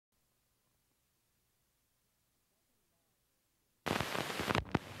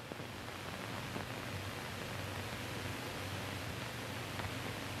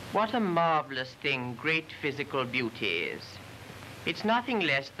What a marvelous thing great physical beauty is. It's nothing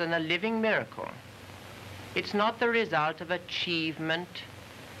less than a living miracle. It's not the result of achievement,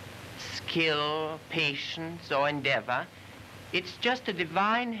 skill, patience, or endeavor. It's just a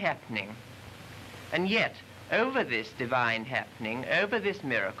divine happening. And yet, over this divine happening, over this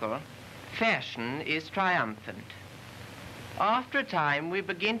miracle, fashion is triumphant. After a time, we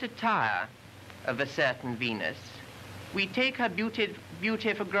begin to tire of a certain Venus. We take her beauty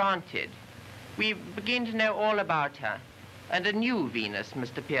for granted. We begin to know all about her, and a new Venus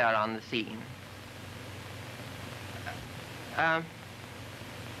must appear on the scene.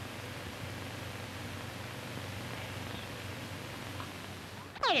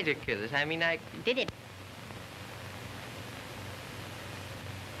 Ridiculous. I mean, I did it.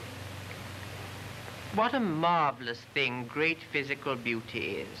 What a marvelous thing great physical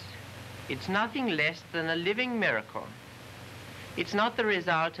beauty is. It's nothing less than a living miracle. It's not the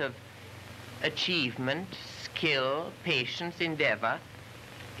result of achievement, skill, patience, endeavor.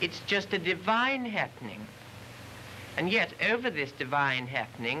 It's just a divine happening. And yet, over this divine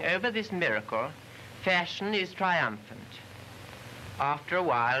happening, over this miracle, fashion is triumphant. After a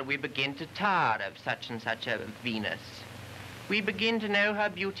while, we begin to tire of such and such a Venus. We begin to know her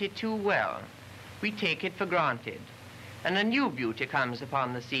beauty too well. We take it for granted. And a new beauty comes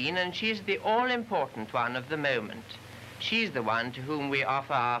upon the scene, and she's the all-important one of the moment. She's the one to whom we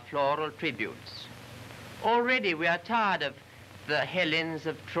offer our floral tributes. Already we are tired of the Helens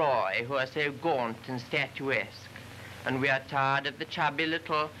of Troy, who are so gaunt and statuesque. And we are tired of the chubby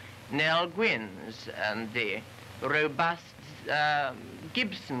little Nell Gwynns and the robust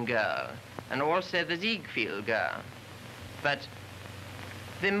Gibson girl, and also the Ziegfeld girl. But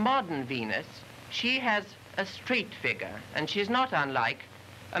the modern Venus, she has a straight figure, and she's not unlike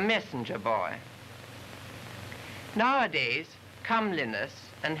a messenger boy. Nowadays, comeliness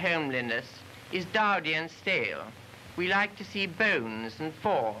and homeliness is dowdy and stale. We like to see bones and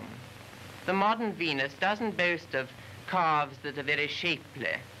form. The modern Venus doesn't boast of calves that are very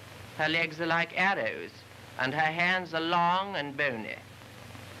shapely. Her legs are like arrows, and her hands are long and bony.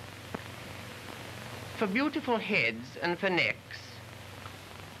 For beautiful heads and for necks,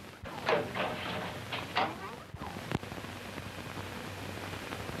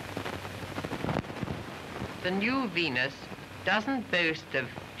 the new Venus doesn't boast of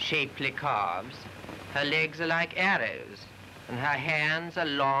shapely calves. Her legs are like arrows, and her hands are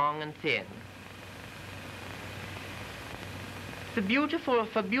long and thin. For beautiful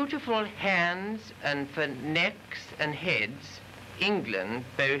hands and for necks and heads, England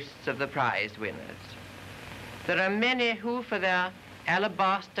boasts of the prize winners. There are many who, for their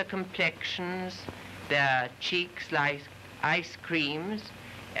alabaster complexions, their cheeks like ice creams,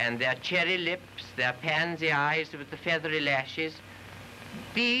 and their cherry lips, their pansy eyes with the feathery lashes,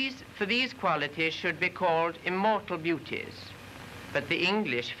 for these qualities should be called immortal beauties. But the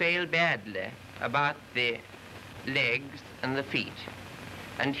English fail badly about the legs and the feet.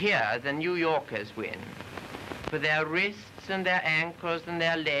 And here the New Yorkers win. For their wrists and their ankles and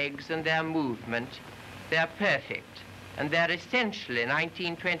their legs and their movement, they're perfect, and they're essentially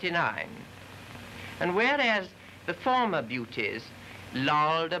 1929. And whereas the former beauties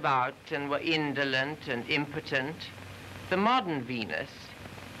lolled about and were indolent and impotent, the modern Venus,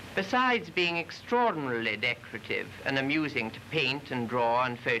 besides being extraordinarily decorative and amusing to paint and draw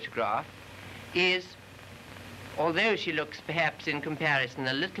and photograph, is, although she looks perhaps in comparison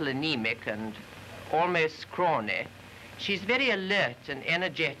a little anemic and almost scrawny, she's very alert and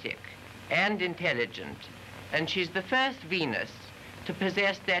energetic and intelligent, and she's the first Venus to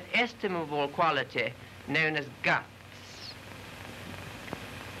possess that estimable quality known as guts.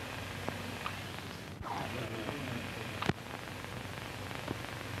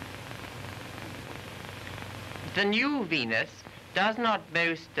 The new Venus does not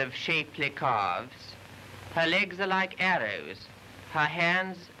boast of shapely calves. Her legs are like arrows. Her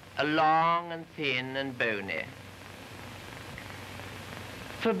hands are long and thin and bony.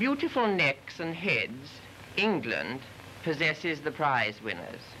 For beautiful necks and heads, England possesses the prize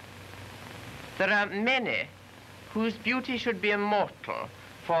winners. There are many whose beauty should be immortal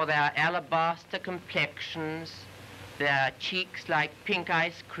for their alabaster complexions, their cheeks like pink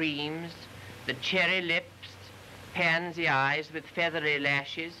ice creams, the cherry lips, pansy eyes with feathery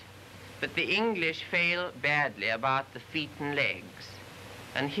lashes, but the English fail badly about the feet and legs.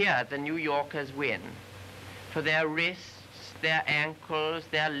 And here the New Yorkers win. For their wrists, their ankles,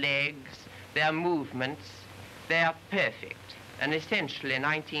 their legs, their movements, they are perfect, and essentially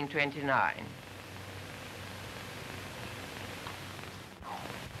 1929.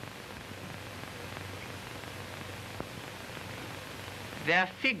 Their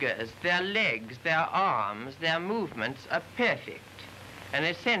figures, their legs, their arms, their movements are perfect and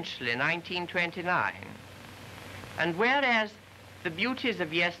essentially 1929. And whereas the beauties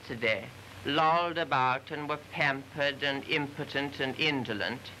of yesterday lolled about and were pampered and impotent and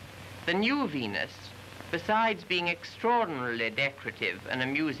indolent, the new Venus, besides being extraordinarily decorative and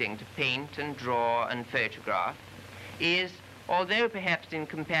amusing to paint and draw and photograph, is, although perhaps in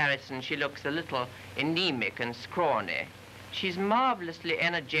comparison she looks a little anemic and scrawny, she's marvelously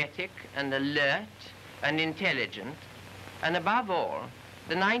energetic and alert and intelligent, and above all,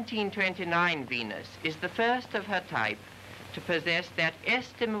 the 1929 Venus is the first of her type to possess that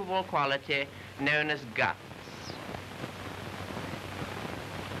estimable quality known as guts.